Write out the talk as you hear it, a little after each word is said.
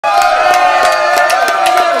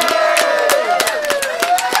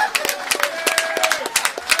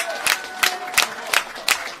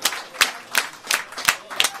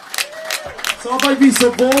be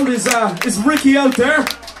so bold, is Ricky out there?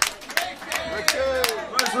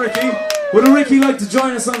 Where's Ricky? Would a Ricky like to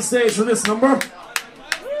join us on stage for this number?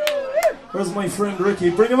 Where's my friend Ricky?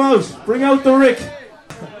 Bring him out. Bring out the Rick.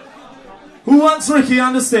 Who wants Ricky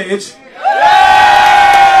on the stage?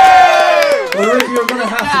 Well, Ricky, you're going to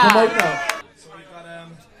have to come out now. So we've got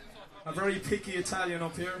a very picky Italian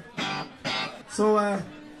up here. So, here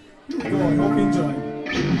we go. I hope you enjoy.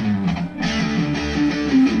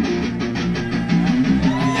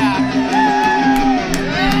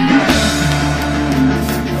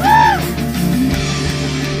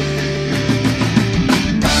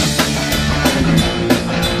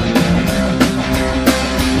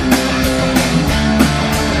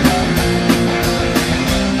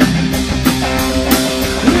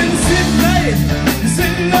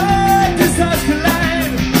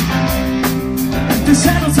 The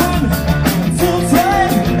shadows on full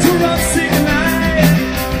flame to run singing night.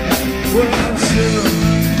 Well, I'm sure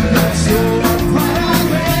I'm quite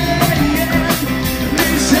away. The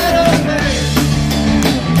shadow play,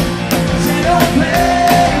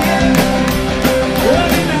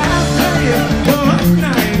 running out play all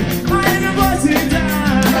night. I never sit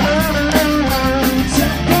down.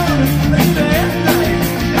 Shotgun late at night.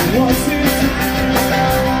 What's it time?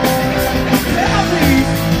 Tell me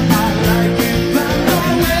I like it.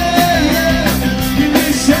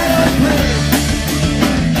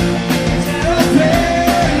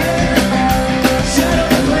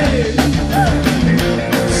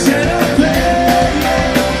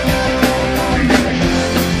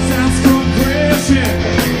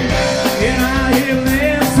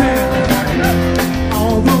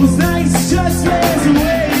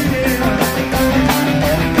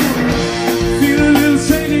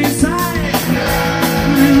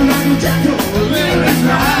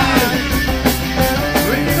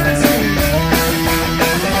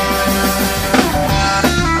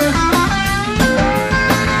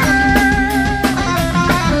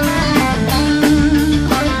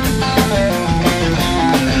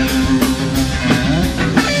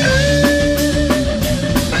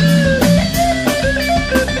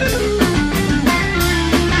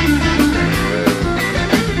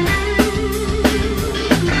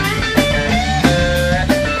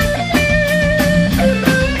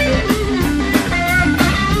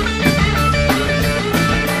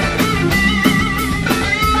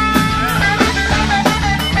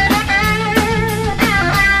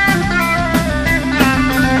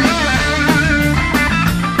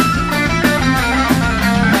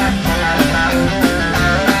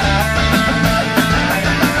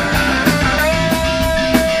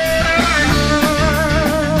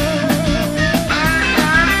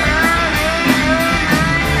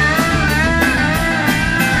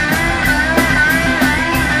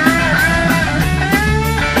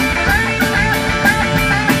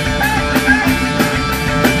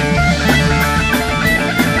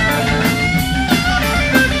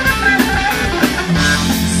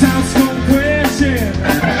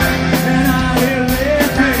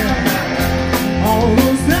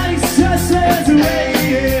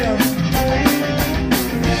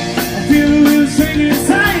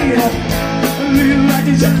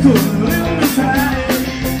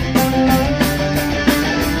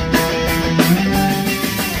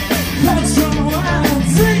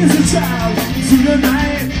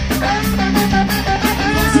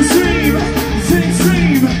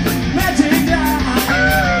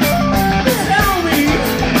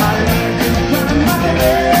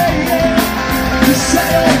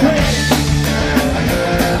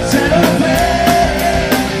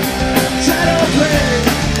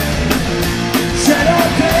 Shadow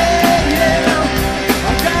play,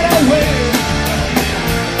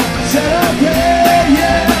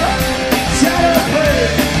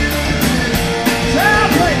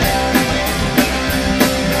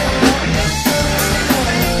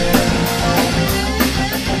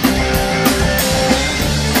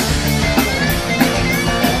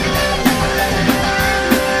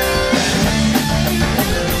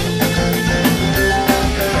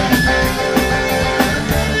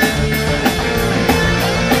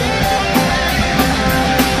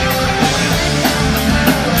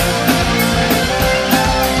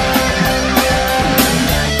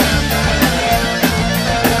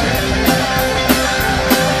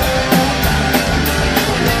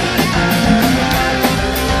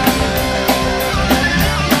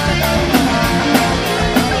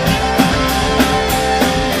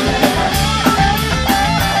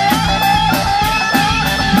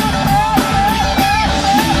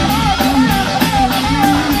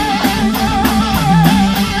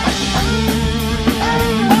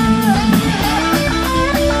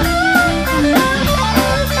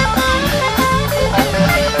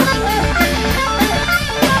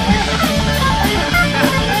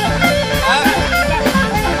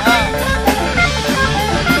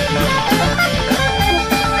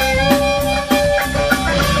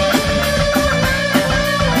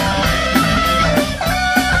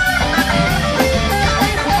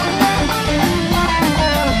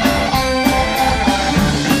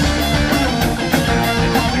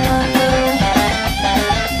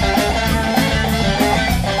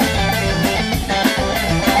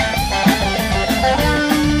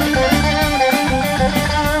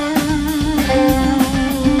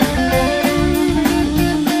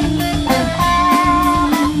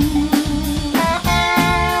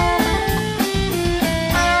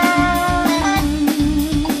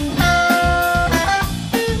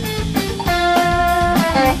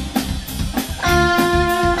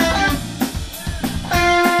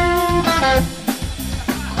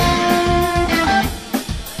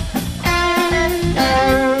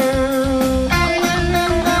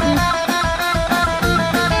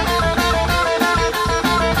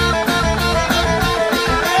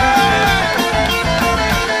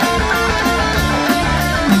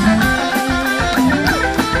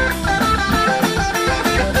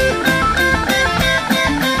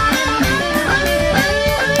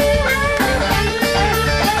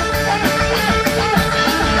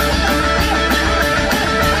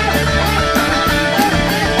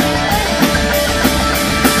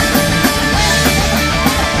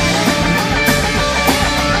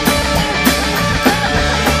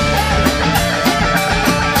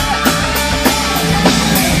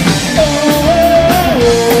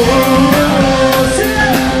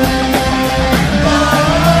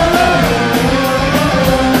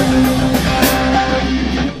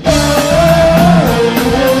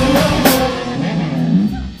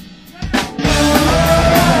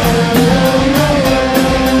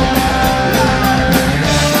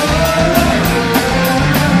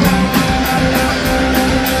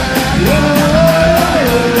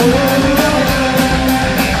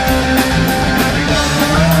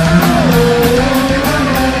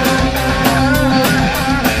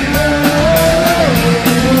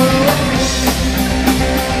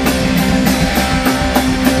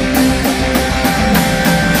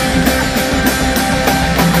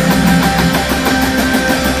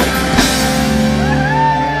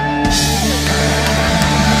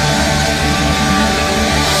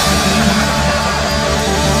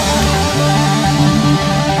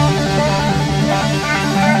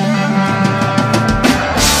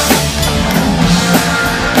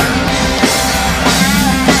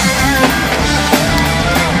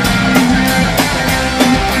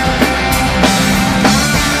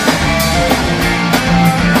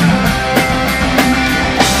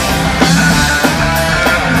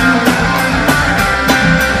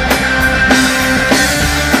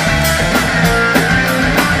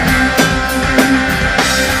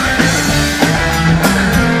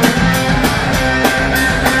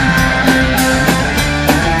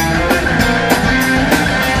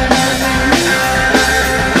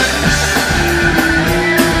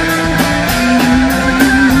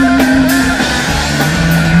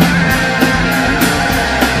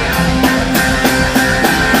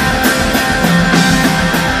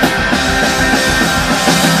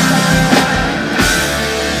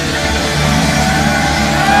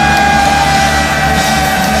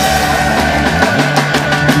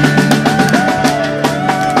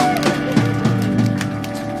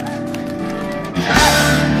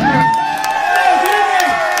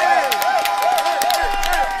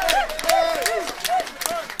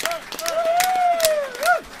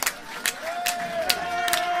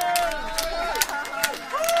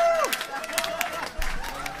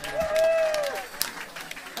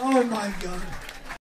 my God.